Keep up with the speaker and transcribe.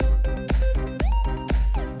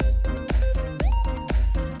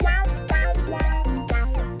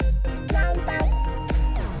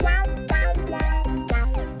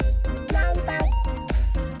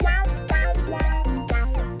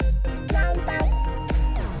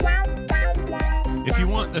if you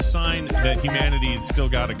want a sign that humanity's still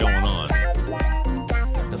got it going on.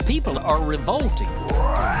 The people are revolting.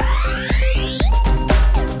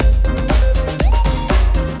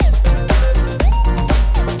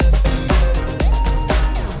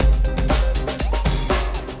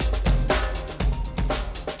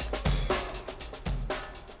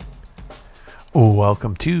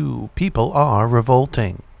 Welcome to People Are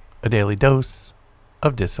Revolting, a daily dose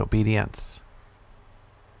of disobedience.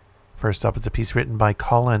 First up is a piece written by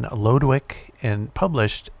Colin Lodwick and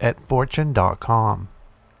published at Fortune.com.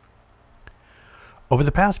 Over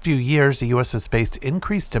the past few years, the U.S. has faced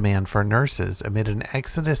increased demand for nurses amid an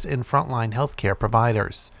exodus in frontline healthcare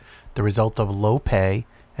providers, the result of low pay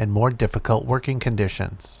and more difficult working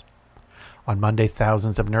conditions. On Monday,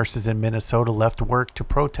 thousands of nurses in Minnesota left work to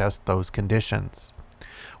protest those conditions.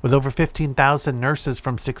 With over 15,000 nurses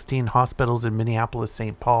from 16 hospitals in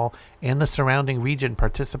Minneapolis-St. Paul and the surrounding region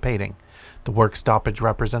participating, the work stoppage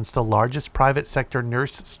represents the largest private sector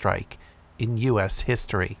nurse strike in U.S.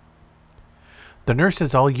 history. The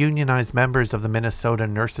nurses, all unionized members of the Minnesota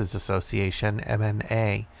Nurses Association,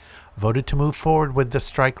 MNA, voted to move forward with the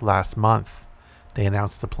strike last month. They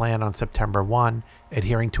announced the plan on September 1,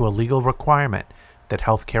 adhering to a legal requirement that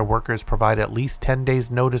healthcare workers provide at least 10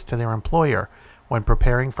 days' notice to their employer when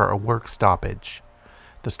preparing for a work stoppage.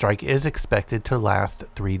 The strike is expected to last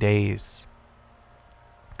 3 days.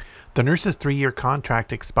 The nurses' 3-year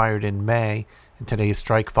contract expired in May, and today's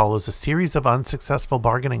strike follows a series of unsuccessful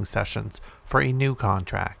bargaining sessions for a new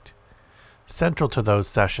contract. Central to those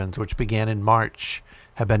sessions, which began in March,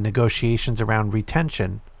 have been negotiations around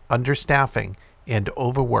retention, understaffing, and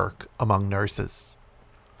overwork among nurses.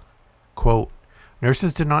 Quote,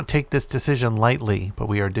 "Nurses did not take this decision lightly, but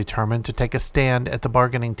we are determined to take a stand at the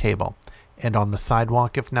bargaining table and on the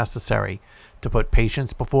sidewalk if necessary to put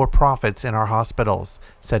patients before profits in our hospitals,"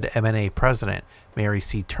 said MNA President Mary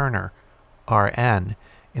C. Turner, RN,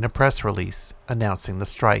 in a press release announcing the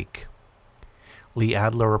strike. Lee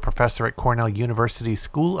Adler, a professor at Cornell University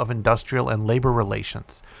School of Industrial and Labor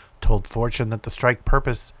Relations, told Fortune that the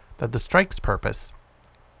strike's purpose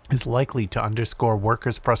is likely to underscore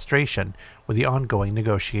workers' frustration with the ongoing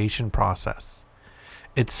negotiation process.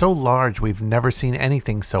 "It's so large we've never seen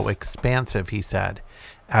anything so expansive," he said,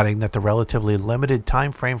 adding that the relatively limited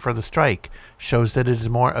time frame for the strike shows that it is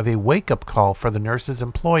more of a wake-up call for the nurses'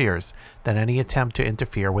 employers than any attempt to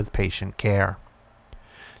interfere with patient care.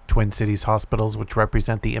 Twin Cities hospitals, which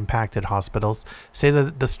represent the impacted hospitals, say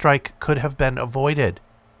that the strike could have been avoided.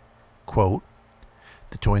 Quote,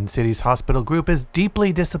 "The Twin Cities Hospital Group is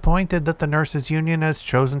deeply disappointed that the nurses' union has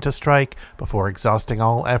chosen to strike before exhausting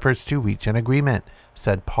all efforts to reach an agreement,"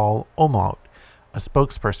 said Paul Omout, a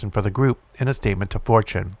spokesperson for the group, in a statement to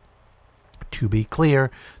Fortune. "To be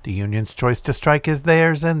clear, the union's choice to strike is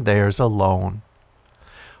theirs and theirs alone."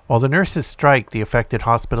 While the nurses strike, the affected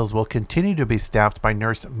hospitals will continue to be staffed by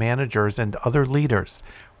nurse managers and other leaders,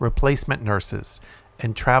 replacement nurses,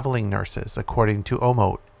 and traveling nurses, according to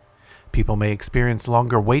Omout. People may experience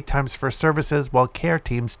longer wait times for services while care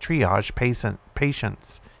teams triage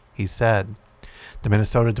patients, he said. The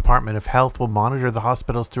Minnesota Department of Health will monitor the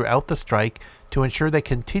hospitals throughout the strike to ensure they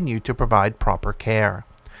continue to provide proper care.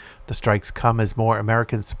 The strikes come as more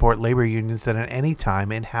Americans support labor unions than at any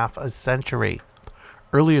time in half a century.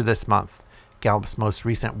 Earlier this month, Gallup's most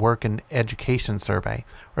recent work and education survey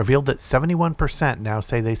revealed that 71% now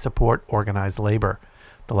say they support organized labor.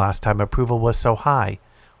 The last time approval was so high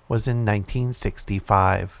was in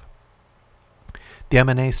 1965. "The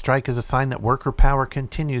MNA strike is a sign that worker power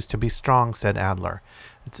continues to be strong," said Adler.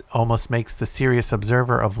 "It almost makes the serious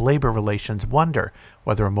observer of labor relations wonder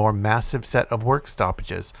whether a more massive set of work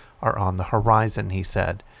stoppages are on the horizon," he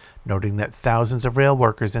said, noting that thousands of rail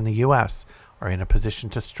workers in the U.S. are in a position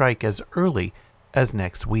to strike as early as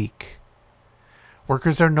next week.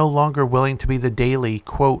 "Workers are no longer willing to be the daily,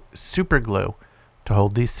 quote, superglue to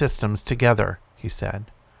hold these systems together," he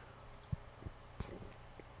said.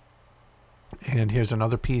 And here's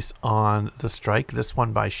another piece on the strike, this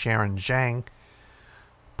one by Sharon Zhang,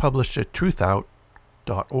 published at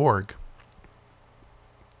truthout.org.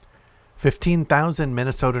 15,000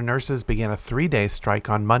 Minnesota nurses began a 3-day strike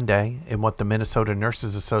on Monday in what the Minnesota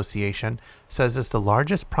Nurses Association says is the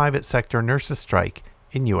largest private sector nurses strike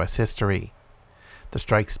in U.S. history. The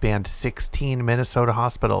strike spanned 16 Minnesota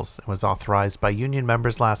hospitals and was authorized by union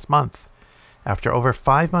members last month, after over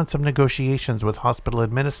 5 months of negotiations with hospital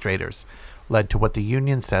administrators led to what the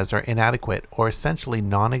union says are inadequate or essentially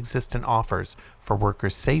non-existent offers for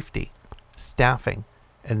workers' safety, staffing,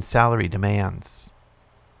 and salary demands.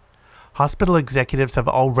 Hospital executives have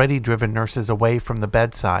already driven nurses away from the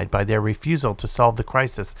bedside by their refusal to solve the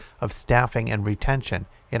crisis of staffing and retention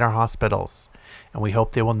in our hospitals, and we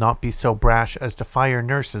hope they will not be so brash as to fire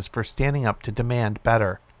nurses for standing up to demand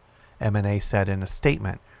better, MNA said in a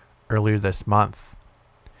statement earlier this month.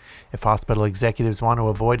 If hospital executives want to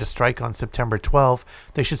avoid a strike on September 12,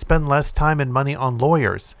 they should spend less time and money on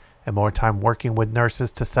lawyers and more time working with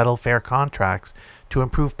nurses to settle fair contracts to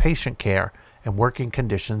improve patient care and working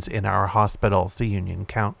conditions in our hospitals, the union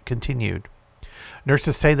continued.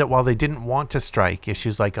 Nurses say that while they didn't want to strike,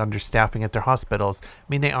 issues like understaffing at their hospitals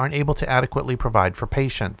mean they aren't able to adequately provide for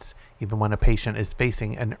patients, even when a patient is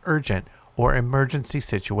facing an urgent or emergency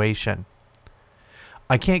situation.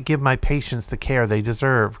 I can't give my patients the care they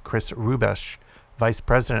deserve, Chris Rubesh, vice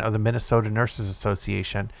president of the Minnesota Nurses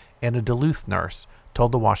Association and a Duluth nurse,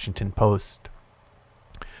 told the Washington Post.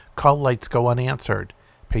 Call lights go unanswered.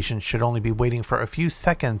 Patients should only be waiting for a few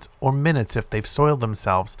seconds or minutes if they've soiled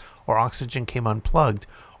themselves or oxygen came unplugged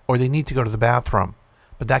or they need to go to the bathroom,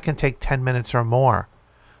 but that can take 10 minutes or more.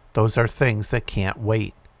 Those are things that can't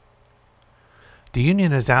wait. The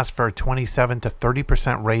union has asked for a 27 to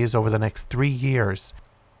 30% raise over the next 3 years.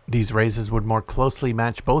 These raises would more closely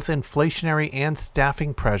match both inflationary and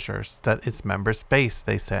staffing pressures that its members face,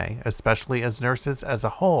 they say, especially as nurses as a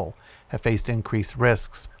whole have faced increased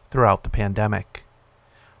risks throughout the pandemic.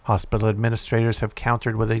 Hospital administrators have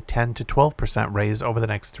countered with a 10 to 12% raise over the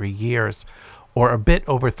next 3 years, or a bit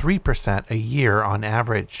over 3% a year on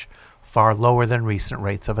average, far lower than recent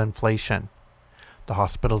rates of inflation. The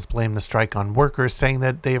hospitals blame the strike on workers, saying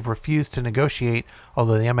that they have refused to negotiate,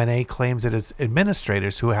 although the MNA claims it is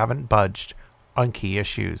administrators who haven't budged on key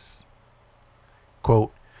issues.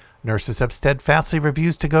 Quote, nurses have steadfastly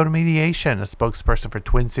refused to go to mediation, a spokesperson for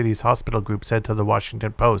Twin Cities Hospital Group said to the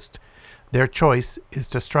Washington Post. Their choice is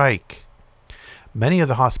to strike. Many of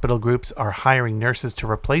the hospital groups are hiring nurses to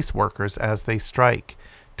replace workers as they strike.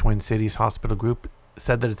 Twin Cities Hospital Group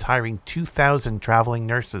said that it's hiring 2,000 traveling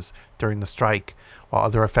nurses during the strike, while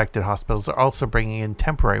other affected hospitals are also bringing in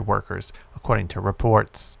temporary workers, according to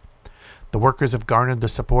reports. The workers have garnered the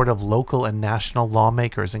support of local and national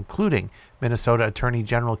lawmakers, including Minnesota Attorney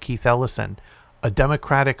General Keith Ellison, a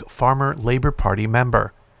Democratic Farmer Labor Party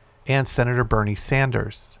member, and Senator Bernie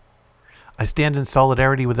Sanders. I stand in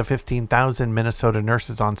solidarity with the 15,000 Minnesota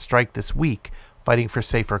nurses on strike this week, fighting for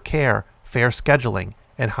safer care, fair scheduling,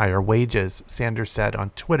 and higher wages, Sanders said on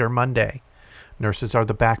Twitter Monday. Nurses are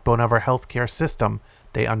the backbone of our healthcare system.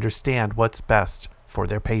 They understand what's best for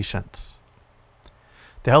their patients.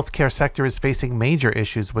 The healthcare sector is facing major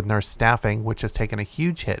issues with nurse staffing, which has taken a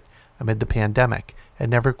huge hit amid the pandemic and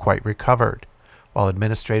never quite recovered. While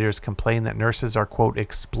administrators complain that nurses are, quote,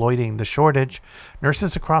 exploiting the shortage,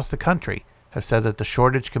 nurses across the country have said that the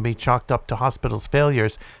shortage can be chalked up to hospitals'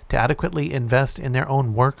 failures to adequately invest in their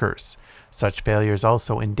own workers. Such failures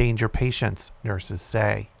also endanger patients, nurses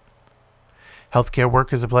say. Healthcare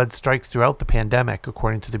workers have led strikes throughout the pandemic.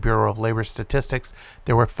 According to the Bureau of Labor Statistics,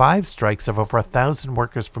 there were 5 strikes of over 1,000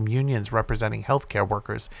 workers from unions representing healthcare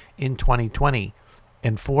workers in 2020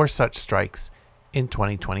 and 4 such strikes in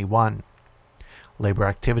 2021. Labor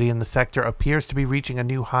activity in the sector appears to be reaching a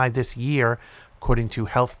new high this year, according to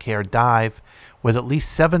Healthcare Dive, with at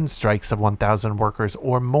least 7 strikes of 1,000 workers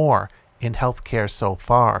or more in healthcare so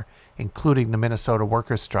far, including the Minnesota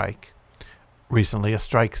workers' strike. Recently, a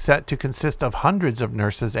strike set to consist of hundreds of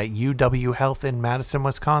nurses at UW Health in Madison,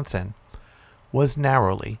 Wisconsin, was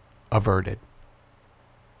narrowly averted.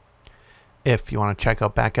 If you want to check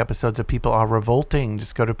out back episodes of People Are Revolting,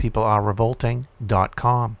 just go to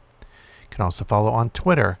peoplearerevolting.com. You can also follow on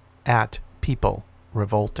Twitter at People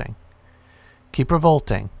Revolting. Keep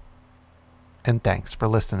revolting, and thanks for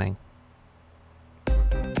listening.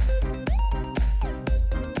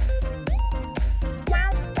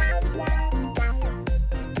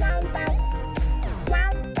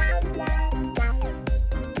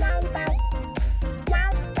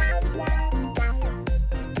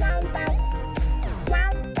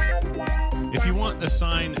 If you want a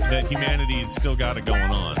sign that humanity's still got it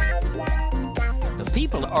going on, The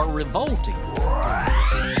people are revolting.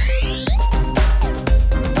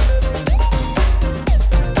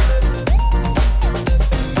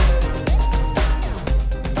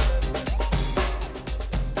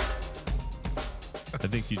 I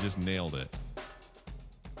think you just nailed it.